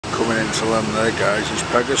coming into land there, guys, is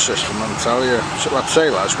Pegasus from Antalya. So I'd say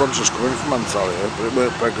last one's just coming from Antalya, but it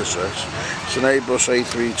weren't Pegasus. It's an Airbus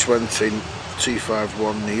A320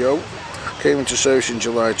 T51 Neo. Came into service in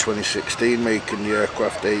July 2016, making the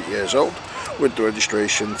aircraft 8 years old, with the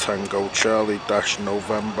registration Tango Charlie -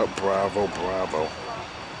 November Bravo Bravo.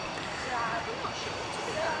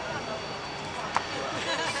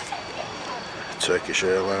 Turkish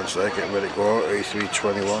Airlines there, getting ready to go out,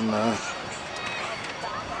 A321 there.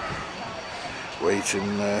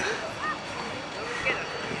 Waiting there.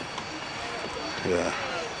 Yeah.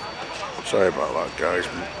 Sorry about that, guys.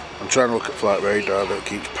 I'm trying to look at flight radar that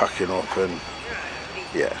keeps packing up, and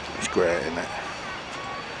yeah, it's great, isn't it?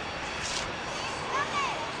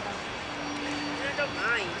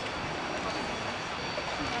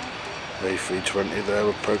 A320 there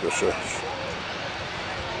with Pegasus.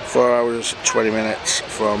 4 hours 20 minutes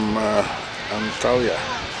from Antalya.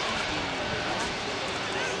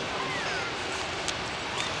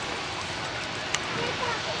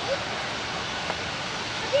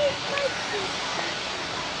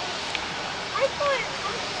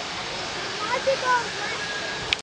 I thought